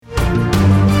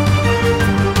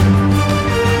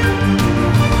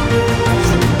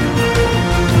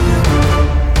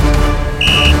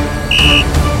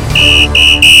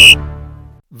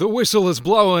whistle has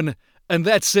blown, and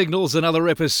that signals another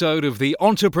episode of the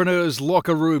Entrepreneur's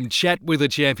Locker Room Chat with a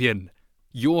Champion.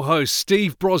 Your host,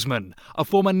 Steve Brosman, a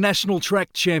former national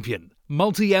track champion,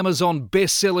 multi-Amazon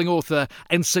best-selling author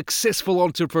and successful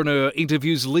entrepreneur,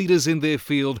 interviews leaders in their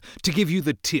field to give you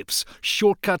the tips,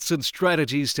 shortcuts and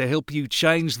strategies to help you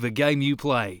change the game you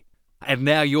play. And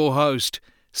now your host,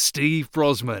 Steve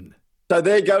Brosman. So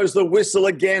there goes the whistle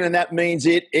again, and that means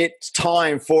it's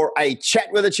time for a chat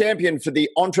with a champion for the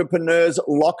Entrepreneur's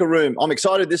Locker Room. I'm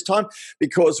excited this time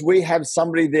because we have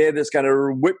somebody there that's going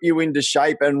to whip you into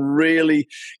shape and really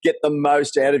get the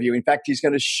most out of you. In fact, he's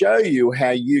going to show you how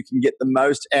you can get the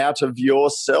most out of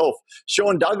yourself.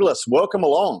 Sean Douglas, welcome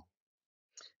along.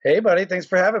 Hey, buddy. Thanks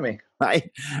for having me. Hey,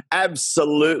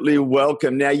 absolutely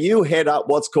welcome. Now, you head up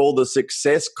what's called the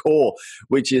Success Core,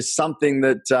 which is something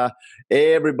that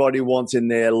everybody wants in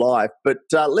their life. But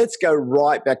let's go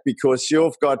right back because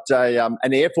you've got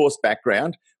an Air Force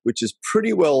background, which is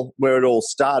pretty well where it all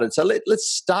started. So let's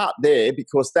start there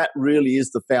because that really is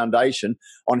the foundation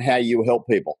on how you help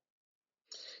people.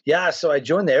 Yeah, so I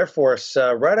joined the Air Force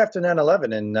right after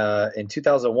 9/11 in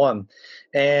 2001,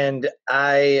 and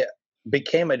I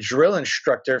became a drill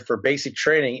instructor for basic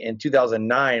training in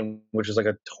 2009, which is like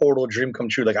a total dream come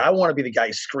true. Like, I want to be the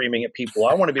guy screaming at people.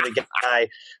 I want to be the guy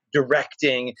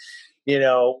directing,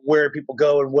 where people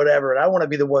go and whatever. And I want to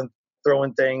be the one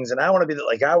throwing things. And I want to be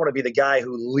the guy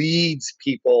who leads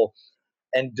people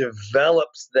and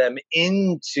develops them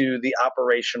into the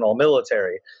operational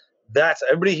military. That's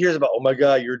everybody hears about, oh my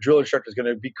God, your drill instructor is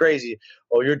going to be crazy.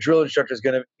 Oh, your drill instructor is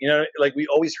going to, like we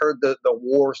always heard the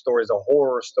war stories, the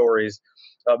horror stories.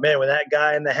 Man, when that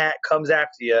guy in the hat comes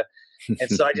after you. And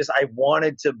so I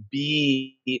wanted to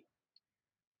be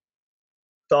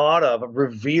thought of,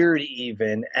 revered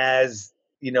even as,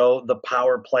 the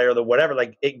power player, the whatever.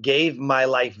 Like, it gave my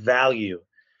life value.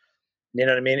 You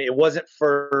know what I mean? It wasn't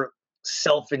for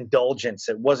self-indulgence.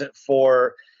 It wasn't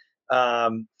for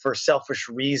selfish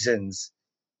reasons,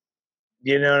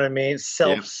 you know what I mean?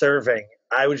 Self-serving.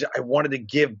 Yeah. I wanted to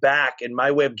give back, and my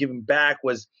way of giving back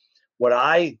was what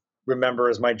I remember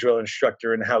as my drill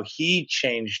instructor and how he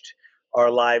changed our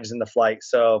lives in the flight.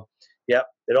 So, yep,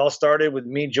 it all started with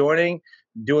me joining,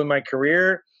 doing my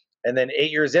career, and then 8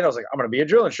 years in, I was like, I'm going to be a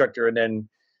drill instructor, and then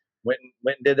went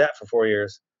and did that for 4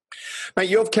 years. Mate,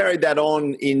 you've carried that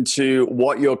on into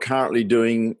what you're currently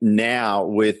doing now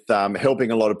with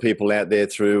helping a lot of people out there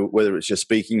through whether it's your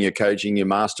speaking, your coaching, your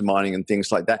masterminding and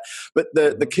things like that. But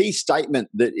the key statement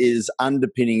that is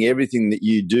underpinning everything that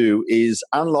you do is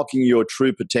unlocking your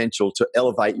true potential to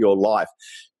elevate your life.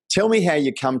 Tell me how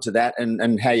you come to that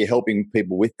and how you're helping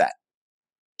people with that.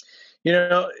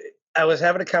 I was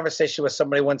having a conversation with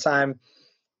somebody one time,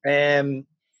 and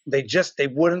they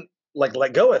wouldn't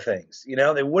let go of things.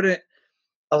 They wouldn't.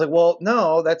 I was like, well,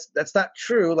 no, that's not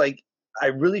true. Like, I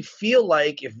really feel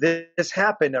like if this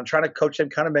happened, I'm trying to coach them,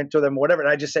 kind of mentor them, whatever. And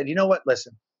I just said, you know what?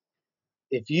 Listen,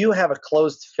 if you have a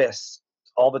closed fist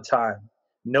all the time,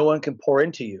 no one can pour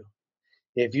into you.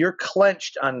 If you're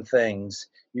clenched on things,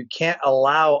 you can't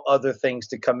allow other things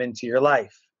to come into your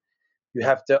life. You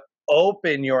have to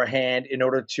open your hand in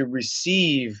order to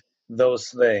receive those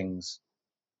things.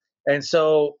 And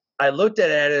so I looked at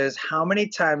it as, how many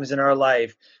times in our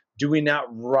life do we not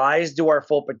rise to our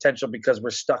full potential because we're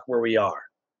stuck where we are?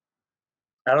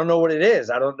 I don't know what it is.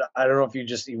 I don't know if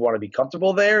you want to be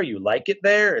comfortable there, you like it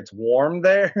there, it's warm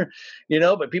there,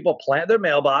 but people plant their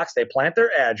mailbox, they plant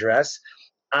their address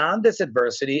on this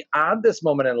adversity, on this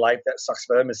moment in life that sucks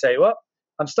for them, and say, well,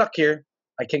 I'm stuck here.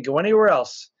 I can't go anywhere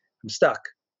else. I'm stuck.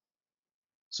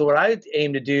 So what I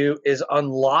aim to do is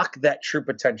unlock that true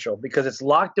potential because it's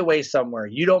locked away somewhere.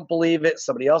 You don't believe it.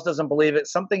 Somebody else doesn't believe it.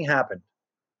 Something happened.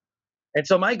 And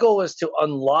so my goal is to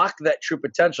unlock that true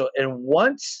potential. And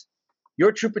once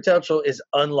your true potential is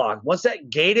unlocked, once that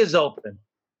gate is open,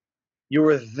 you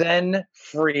are then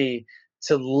free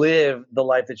to live the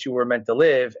life that you were meant to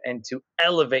live and to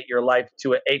elevate your life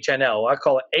to an HNL. I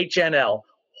call it HNL,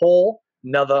 whole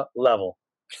nother level.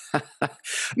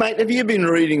 Mate, have you been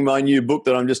reading my new book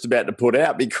that I'm just about to put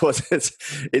out? Because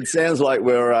it sounds like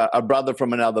we're a brother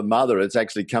from another mother. It's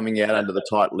actually coming out under the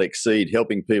title Exceed,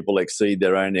 helping people exceed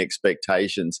their own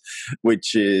expectations,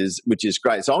 which is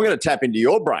great. So I'm going to tap into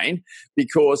your brain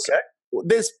because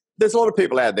there's a lot of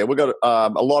people out there. We've got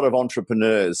a lot of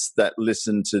entrepreneurs that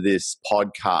listen to this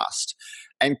podcast.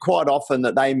 And quite often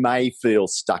that they may feel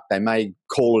stuck. They may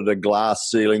call it a glass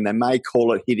ceiling. They may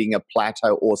call it hitting a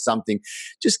plateau or something.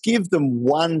 Just give them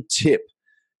one tip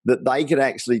that they could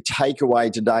actually take away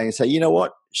today and say, you know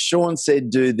what, Sean said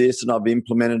do this and I've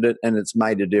implemented it and it's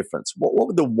made a difference. What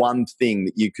would the one thing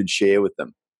that you could share with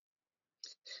them?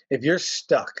 if you're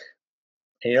stuck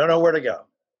and you don't know where to go,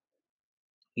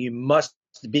 you must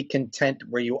be content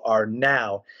where you are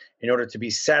now in order to be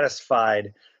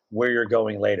satisfied where you're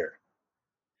going later.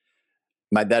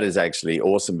 Mate, that is actually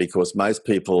awesome, because most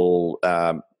people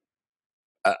are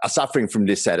suffering from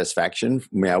dissatisfaction,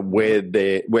 where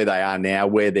they are now,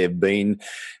 where they've been,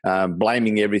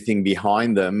 blaming everything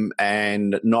behind them,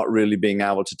 and not really being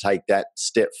able to take that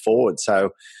step forward.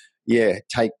 So, yeah,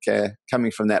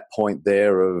 coming from that point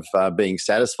there of being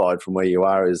satisfied from where you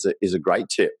are is a great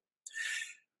tip.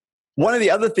 One of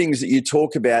the other things that you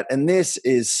talk about, and this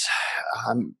is,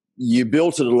 you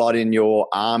built it a lot in your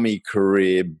army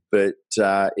career, but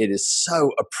it is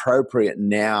so appropriate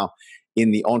now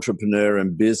in the entrepreneur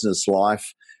and business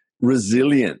life,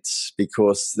 resilience,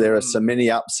 because there are so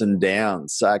many ups and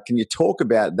downs. Can you talk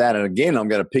about that? And again, I'm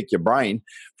going to pick your brain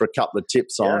for a couple of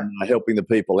tips on helping the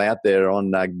people out there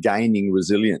on gaining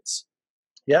resilience.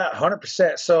 Yeah,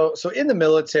 100%. So in the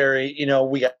military,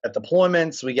 we got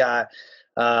deployments, we got,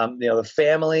 the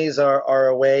families are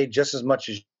away just as much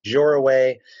as you're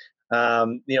away.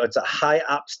 It's a high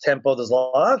ops tempo. There's a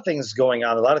lot of things going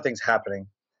on, a lot of things happening.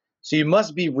 So you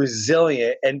must be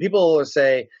resilient. And people will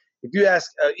say, if you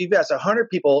ask 100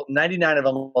 people, 99 of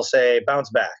them will say bounce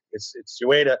back. It's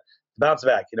your way to bounce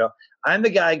back. I'm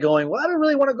the guy going, well, I don't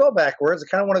really want to go backwards. I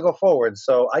kind of want to go forward.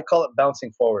 So I call it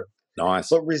bouncing forward. Nice.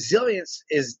 But resilience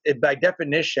is, by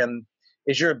definition,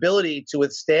 is your ability to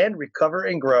withstand, recover,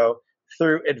 and grow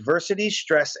through adversity,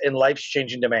 stress, and life's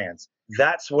changing demands.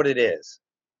 That's what it is.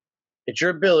 It's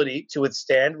your ability to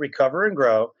withstand, recover, and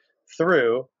grow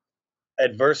through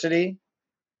adversity,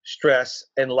 stress,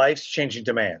 and life's changing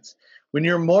demands. When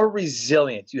you're more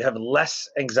resilient, you have less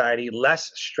anxiety,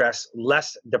 less stress,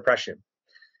 less depression.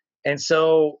 And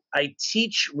so I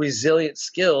teach resilient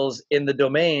skills in the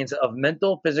domains of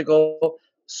mental, physical,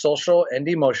 social, and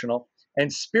emotional,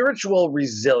 and spiritual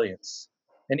resilience.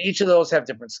 And each of those have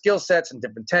different skill sets and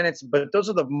different tenets, but those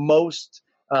are the most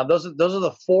those are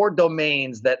the four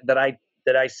domains that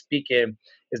I speak in: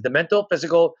 is the mental,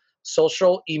 physical,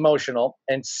 social, emotional,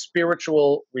 and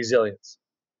spiritual resilience.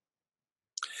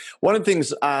 One of the things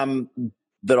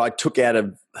that I took out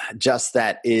of just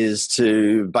that is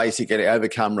to basically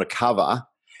overcome, recover,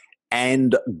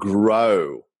 and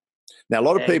grow. Now, a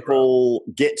lot of people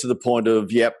get to the point of,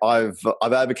 yep, I've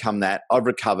overcome that, I've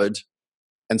recovered,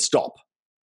 and stop.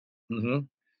 Mm-hmm.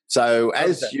 So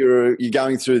as you're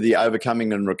going through the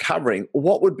overcoming and recovering,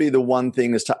 what would be the one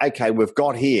thing as to, okay, we've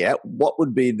got here, what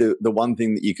would be the one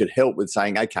thing that you could help with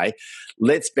saying, okay,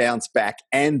 let's bounce back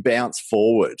and bounce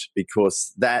forward?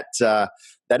 Because that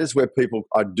is where people,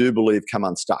 I do believe, come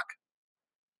unstuck.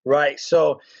 Right.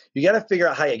 So you got to figure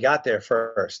out how you got there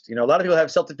first. A lot of people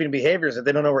have self-defeating behaviors that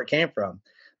they don't know where it came from.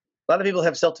 A lot of people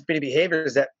have self-defeating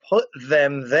behaviors that put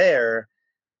them there,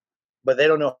 but they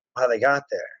don't know how they got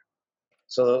there.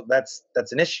 So that's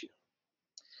an issue.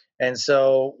 And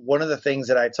so one of the things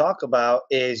that I talk about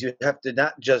is you have to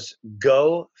not just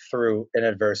go through an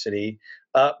adversity,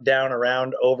 up, down,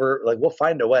 around, over, like we'll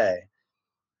find a way.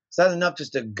 It's not enough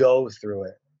just to go through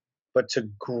it, but to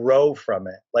grow from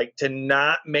it, like to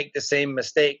not make the same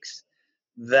mistakes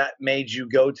that made you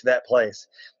go to that place.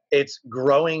 It's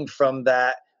growing from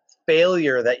that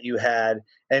failure that you had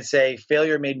and say,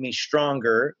 failure made me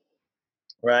stronger,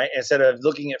 right? Instead of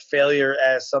looking at failure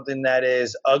as something that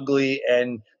is ugly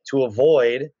and to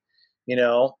avoid,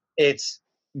 it's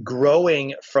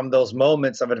growing from those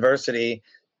moments of adversity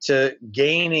to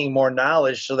gaining more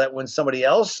knowledge so that when somebody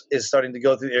else is starting to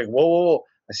go through, like, whoa,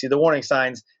 I see the warning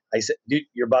signs. I said, dude,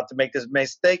 you're about to make this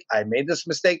mistake. I made this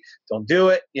mistake. Don't do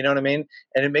it. You know what I mean?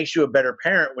 And it makes you a better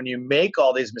parent when you make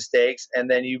all these mistakes and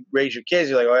then you raise your kids.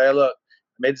 You're like, oh, yeah, look,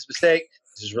 I made this mistake.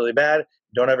 This is really bad.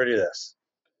 Don't ever do this.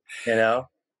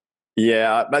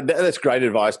 Yeah, but that's great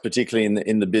advice, particularly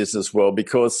in the business world,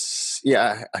 because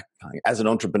as an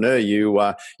entrepreneur, you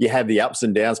have the ups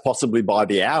and downs, possibly by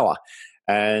the hour,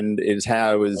 and it's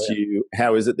how is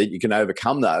it that you can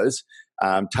overcome those,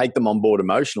 take them on board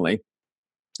emotionally,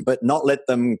 but not let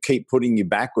them keep putting you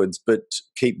backwards, but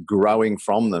keep growing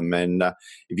from them. And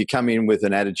if you come in with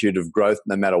an attitude of growth,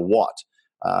 no matter what,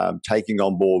 taking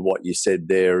on board what you said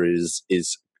there is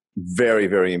very,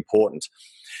 very important.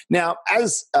 Now,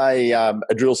 as a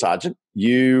drill sergeant,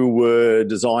 you were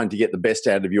designed to get the best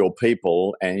out of your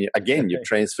people, and again, you've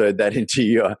transferred that into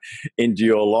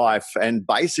your life, and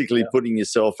basically putting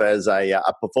yourself as a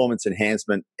performance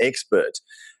enhancement expert.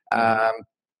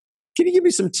 Can you give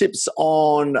me some tips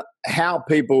on how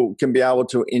people can be able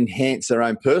to enhance their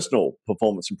own personal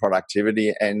performance and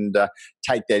productivity, and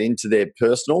take that into their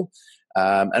personal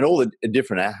and all the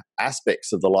different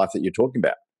aspects of the life that you're talking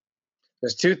about?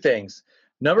 There's two things.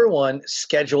 Number one,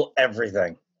 schedule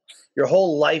everything. Your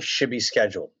whole life should be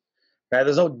scheduled. Right?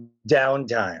 There's no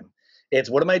downtime. It's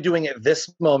what am I doing at this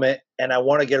moment, and I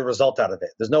want to get a result out of it.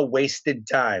 There's no wasted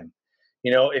time.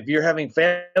 If you're having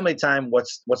family time,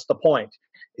 what's the point?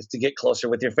 It's to get closer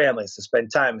with your family. It's to spend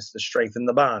time. It's to strengthen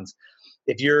the bonds.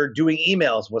 If you're doing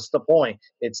emails, what's the point?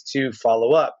 It's to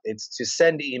follow up. It's to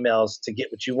send emails to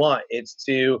get what you want. It's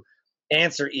to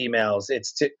answer emails.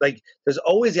 It's to there's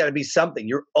always got to be something.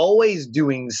 You're always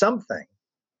doing something.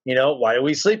 Why are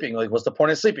we sleeping? What's the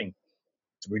point of sleeping?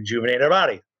 To rejuvenate our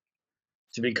body,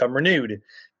 to become renewed,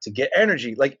 to get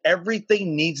energy.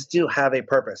 Everything needs to have a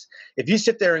purpose. If you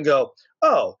sit there and go,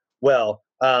 oh, well,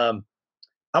 I'm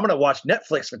going to watch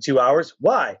Netflix for 2 hours.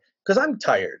 Why? Because I'm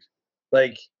tired.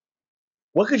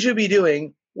 What could you be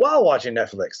doing while watching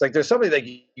Netflix? There's something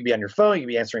you could be on your phone, you could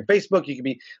be answering Facebook, you could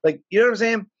be you know what I'm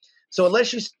saying? So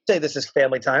unless you say this is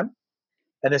family time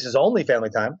and this is only family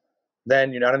time,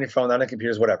 then you're not on your phone, not on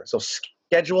computers, whatever. So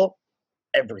schedule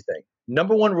everything.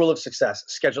 Number one rule of success,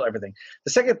 schedule everything.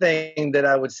 The second thing that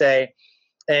I would say,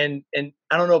 and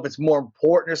I don't know if it's more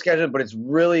important to schedule, but it's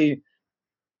really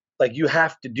you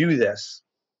have to do this,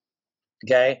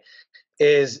 okay,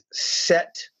 is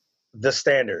set the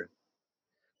standard.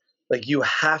 You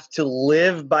have to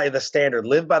live by the standard,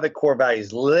 live by the core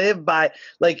values, live by,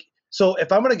 so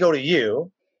if I'm going to go to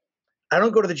you, I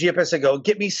don't go to the GPS and go,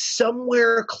 get me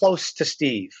somewhere close to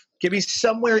Steve. Get me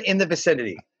somewhere in the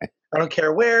vicinity. I don't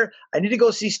care where. I need to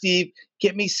go see Steve.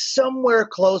 Get me somewhere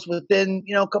close within,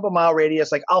 a couple mile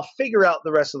radius. I'll figure out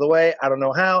the rest of the way. I don't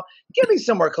know how. Get me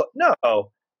somewhere close. No.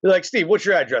 They're like, Steve, what's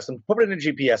your address? I'm putting it in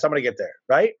a GPS. I'm going to get there,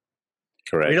 right?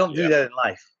 Correct. We don't do that in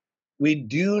life. We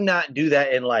do not do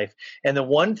that in life. And the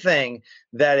one thing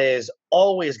that is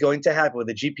always going to happen with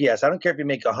the GPS, I don't care if you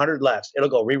make 100 lefts, it'll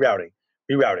go rerouting,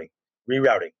 rerouting,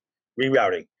 rerouting,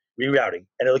 rerouting, rerouting.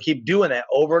 And it'll keep doing that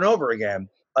over and over again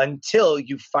until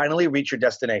you finally reach your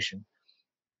destination.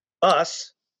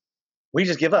 Us, we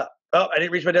just give up. Oh, I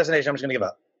didn't reach my destination. I'm just going to give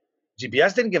up.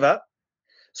 GPS didn't give up.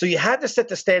 So you had to set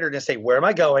the standard and say, where am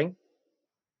I going?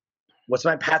 What's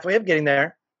my pathway of getting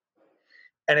there?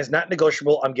 And it's not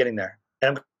negotiable. I'm getting there.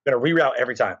 And I'm going to reroute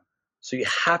every time. So you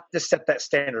have to set that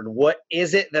standard. What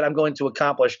is it that I'm going to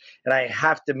accomplish? And I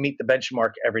have to meet the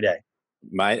benchmark every day.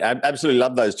 Mate, I absolutely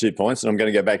love those 2 points. And I'm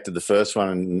going to go back to the first one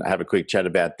and have a quick chat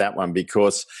about that one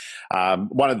because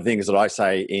one of the things that I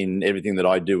say in everything that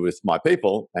I do with my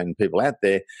people and people out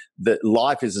there, that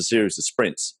life is a series of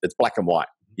sprints. It's black and white.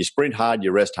 You sprint hard,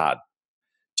 you rest hard.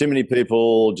 Too many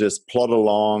people just plod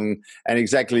along and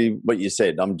exactly what you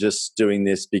said, I'm just doing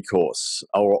this because,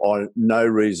 or no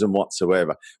reason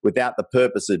whatsoever. Without the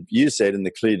purpose that you said and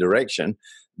the clear direction,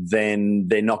 then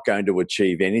they're not going to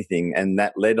achieve anything. And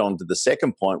that led on to the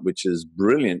second point, which is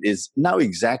brilliant, is know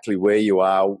exactly where you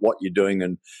are, what you're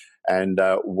doing and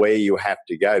where you have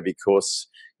to go because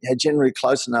generally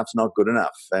close enough is not good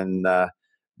enough. And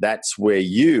that's where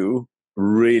you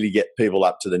really get people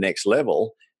up to the next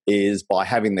level is by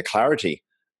having the clarity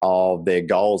of their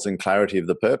goals and clarity of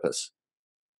the purpose.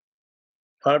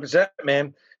 100%,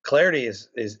 man. Clarity is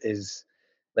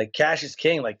cash is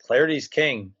king. Clarity is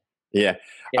king. Yeah.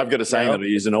 I've got a saying that I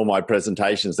use in all my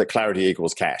presentations that clarity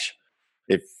equals cash.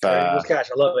 Clarity equals cash.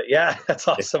 I love it. Yeah, that's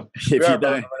awesome. If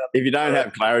you don't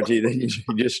have clarity, then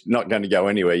you're just not going to go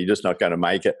anywhere. You're just not going to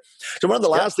make it. So one of the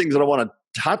last things that I want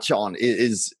to touch on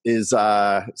is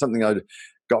something I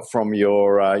got from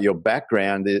your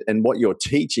background and what you're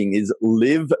teaching is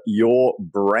live your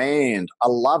brand. I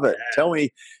love it. Yeah. Tell me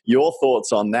your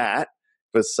thoughts on that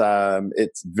because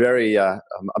it's very I'm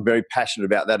very passionate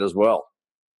about that as well.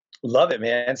 Love it,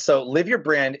 man. So live your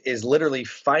brand is literally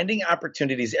finding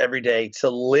opportunities every day to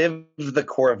live the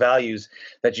core values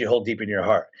that you hold deep in your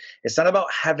heart. It's not about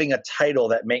having a title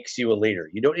that makes you a leader.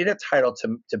 You don't need a title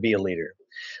to be a leader.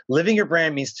 Living your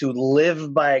brand means to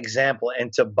live by example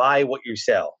and to buy what you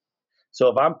sell. So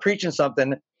if I'm preaching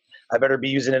something, I better be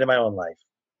using it in my own life.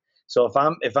 So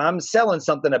if I'm selling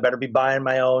something, I better be buying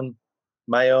my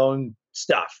own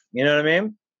stuff. You know what I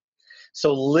mean?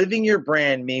 So living your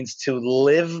brand means to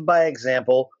live by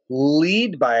example,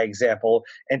 lead by example,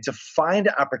 and to find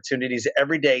opportunities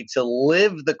every day to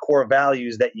live the core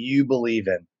values that you believe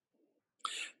in.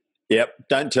 Yep.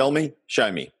 Don't tell me,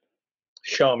 show me.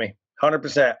 Show me.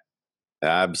 100%.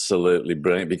 Absolutely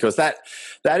brilliant because that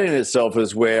in itself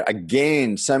is where,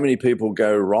 again, so many people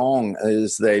go wrong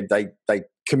is they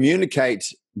communicate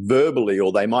verbally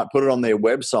or they might put it on their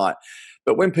website.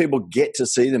 But when people get to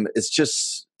see them, it's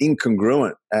just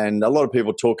incongruent. And a lot of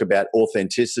people talk about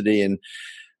authenticity and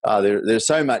there's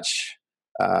so much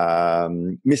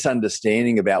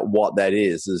misunderstanding about what that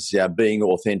is being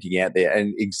authentic out there.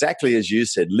 And exactly as you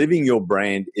said, living your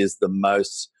brand is the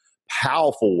most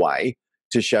powerful way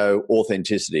to show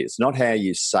authenticity. It's not how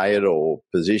you say it or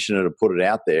position it or put it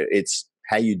out there. It's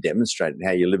how you demonstrate it and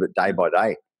how you live it day by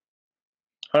day.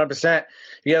 100%.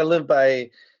 You got to live by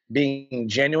being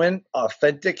genuine,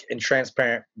 authentic, and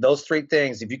transparent. Those three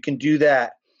things, if you can do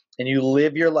that and you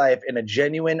live your life in a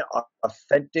genuine,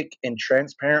 authentic, and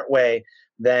transparent way,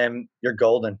 then you're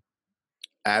golden.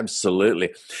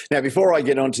 Absolutely. Now, before I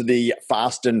get on to the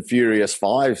Fast and Furious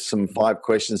 5, some 5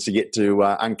 questions to get to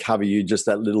uncover you just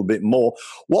that little bit more,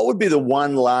 what would be the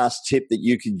one last tip that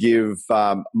you could give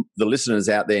the listeners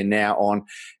out there now on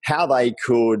how they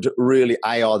could really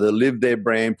either live their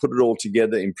brand, put it all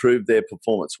together, improve their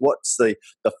performance? What's the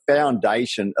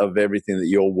foundation of everything that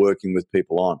you're working with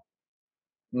people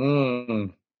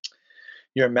on?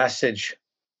 Your message.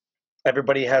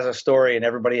 Everybody has a story and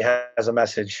everybody has a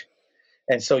message.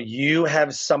 And so you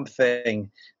have something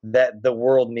that the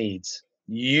world needs.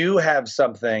 You have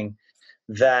something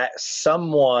that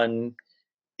someone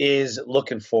is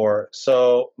looking for.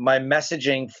 So my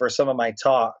messaging for some of my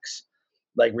talks,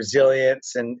 like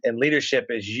resilience and leadership,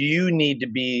 is you need to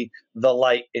be the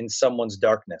light in someone's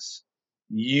darkness.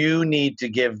 You need to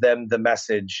give them the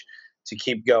message to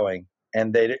keep going.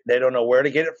 And they don't know where to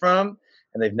get it from,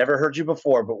 and they've never heard you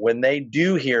before. But when they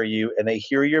do hear you and they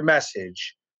hear your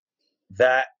message,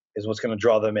 that is what's going to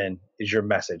draw them in, is your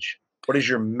message. What is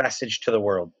your message to the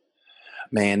world?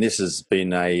 Man, this has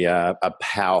been a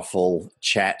powerful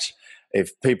chat.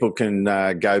 If people can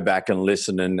go back and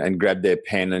listen and grab their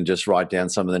pen and just write down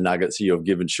some of the nuggets that you've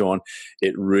given, Sean,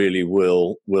 it really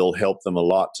will help them a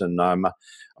lot. And I'm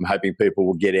hoping people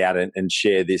will get out and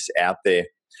share this out there.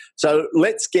 So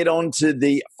let's get on to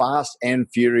the Fast and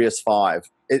Furious 5.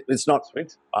 It's not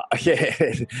sweet.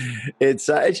 It's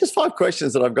just 5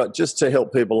 questions that I've got just to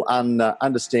help people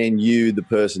understand you, the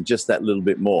person, just that little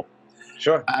bit more.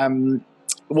 Sure.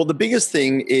 Well, the biggest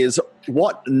thing is,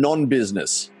 what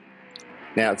non-business,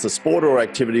 now it's a sport or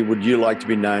activity, would you like to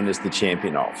be known as the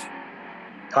champion of?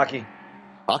 Hockey.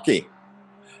 Hockey.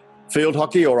 Field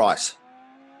hockey or ice?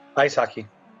 Ice hockey.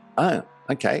 Oh,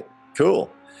 okay,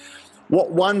 cool.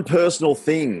 What one personal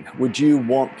thing would you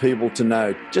want people to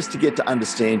know just to get to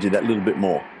understand you that little bit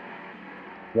more?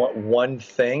 What one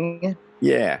thing?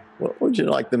 Yeah. What would you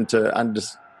like them to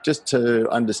just to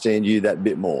understand you that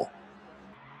bit more?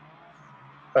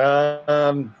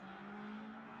 Man,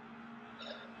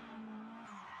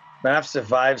 I've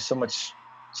survived so much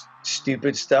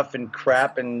stupid stuff and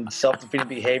crap and self-defeating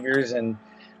behaviors, and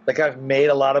like I've made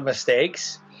a lot of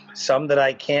mistakes. Some that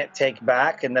I can't take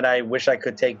back and that I wish I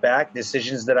could take back,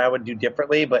 decisions that I would do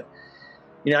differently. But,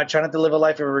 I try not to live a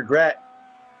life of regret.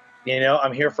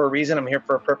 I'm here for a reason. I'm here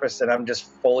for a purpose, and I'm just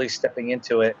fully stepping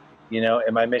into it,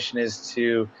 and my mission is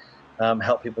to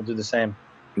help people do the same.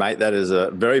 Mate, that is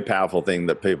a very powerful thing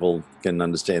that people can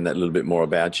understand that little bit more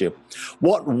about you.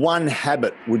 What one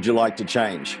habit would you like to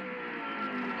change?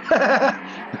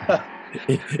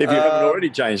 If you haven't already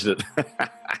changed it.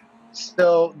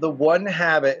 So the one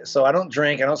habit, so I don't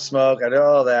drink, I don't smoke, I do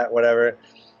all that, whatever.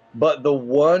 But the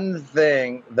one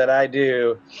thing that I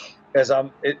do is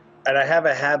and I have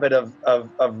a habit of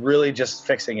really just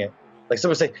fixing it. Like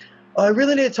someone say, "Oh, I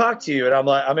really need to talk to you," and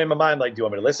I'm in my mind like, "Do you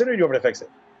want me to listen or do you want me to fix it?"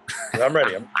 I'm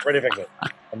ready. I'm ready to fix it.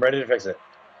 I'm ready to fix it.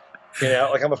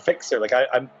 Like I'm a fixer. Like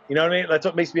I'm, you know what I mean? That's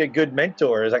what makes me a good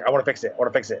mentor, is like, I want to fix it. I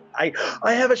want to fix it. I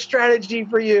have a strategy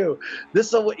for you. This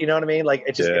is what, you know what I mean? Like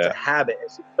it's just, It's a habit.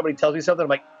 If somebody tells me something, I'm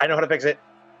like, I know how to fix it.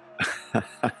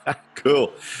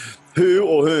 Cool. Who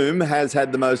or whom has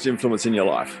had the most influence in your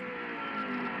life?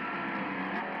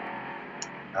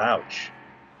 Ouch.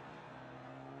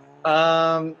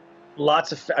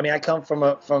 Lots of, I come from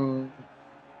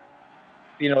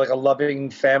like a loving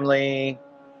family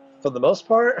for the most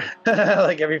part.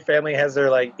 Like every family has their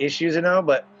like issues,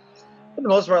 but for the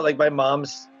most part, like my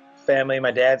mom's family, my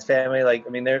dad's family, like,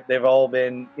 they've all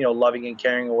been, loving and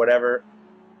caring or whatever.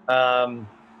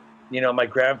 My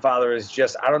grandfather is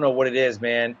just, I don't know what it is,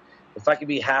 man. If I could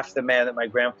be half the man that my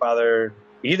grandfather,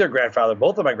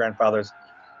 both of my grandfathers,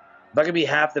 if I could be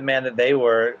half the man that they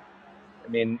were,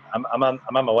 I'm on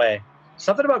my way.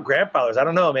 Something about grandfathers, I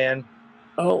don't know, man.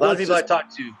 Oh, a lot of people I talk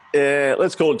to. Yeah,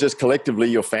 let's call it just collectively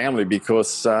your family,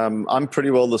 because I'm pretty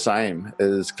well the same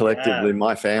as collectively. Yeah.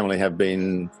 My family have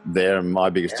been there and my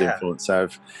biggest influence. So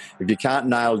if you can't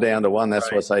nail down to one,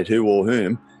 that's why I say who or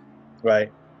whom.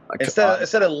 Right.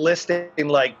 Instead of listing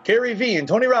like Gary Vee and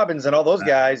Tony Robbins and all those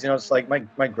guys, it's like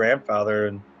my grandfather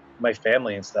and my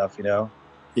family and stuff,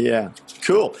 Yeah,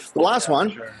 cool. The last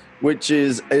one. Sure. which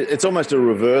is, it's almost a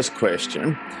reverse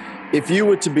question. If you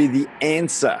were to be the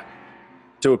answer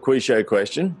to a quiz show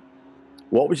question,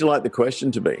 what would you like the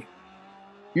question to be?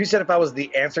 You said if I was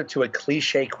the answer to a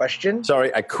cliche question?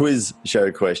 Sorry, a quiz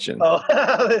show question. Oh,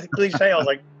 that's cliche. I was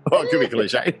like, oh, it could be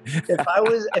cliche. if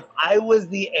I was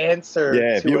the answer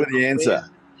if you were the answer.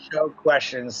 Show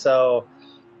question. So,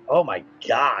 oh my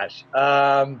gosh.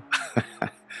 Oh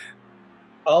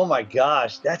my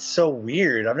gosh, that's so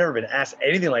weird. I've never been asked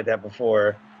anything like that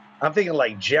before. I'm thinking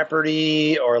like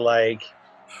Jeopardy or like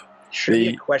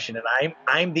trivia question, and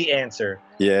I'm the answer.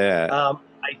 Yeah.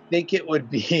 I think it would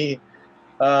be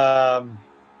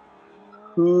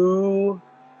who.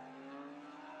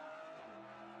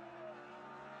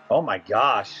 Oh my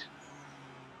gosh.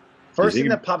 First thing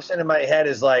that pops into my head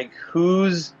is like,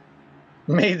 who's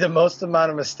made the most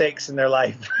amount of mistakes in their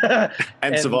life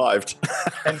and survived.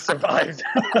 And survived.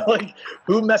 Like,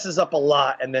 who messes up a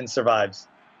lot and then survives?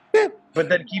 Yeah. But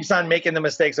then keeps on making the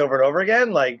mistakes over and over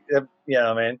again? Like,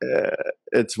 man.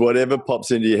 It's whatever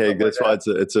pops into your head. That's why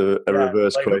it's a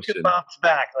reverse like, question. Who can bounce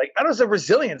back? Like, I don't know, it's a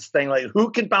resilience thing. Like,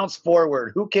 who can bounce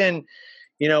forward? Who can,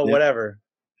 whatever.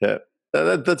 Yeah.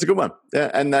 That's a good one.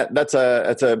 Yeah, and that's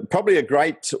probably a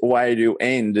great way to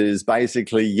end is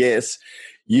basically, yes,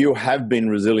 you have been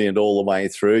resilient all the way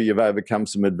through. You've overcome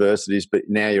some adversities, but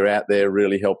now you're out there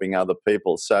really helping other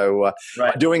people. So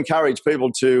I do encourage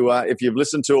people to, if you've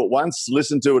listened to it once,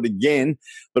 listen to it again,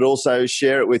 but also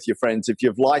share it with your friends. If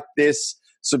you've liked this,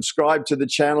 subscribe to the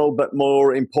channel, but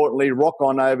more importantly, rock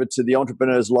on over to the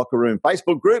Entrepreneurs Locker Room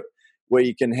Facebook group where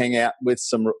you can hang out with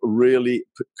some really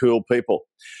cool people.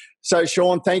 So,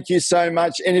 Sean, thank you so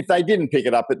much. And if they didn't pick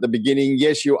it up at the beginning,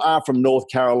 yes, you are from North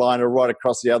Carolina, right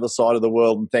across the other side of the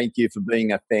world. And thank you for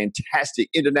being a fantastic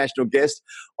international guest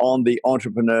on the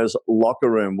Entrepreneurs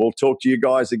Locker Room. We'll talk to you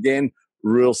guys again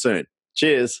real soon.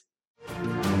 Cheers.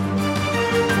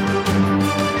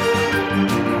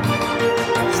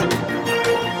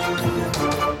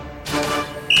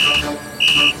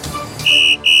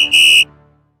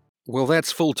 Well,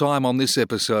 that's full time on this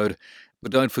episode.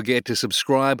 But don't forget to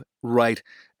subscribe, rate,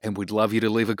 and we'd love you to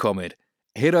leave a comment.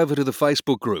 Head over to the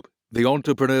Facebook group, The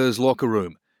Entrepreneurs Locker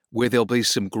Room, where there'll be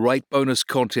some great bonus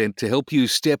content to help you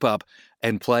step up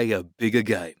and play a bigger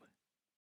game.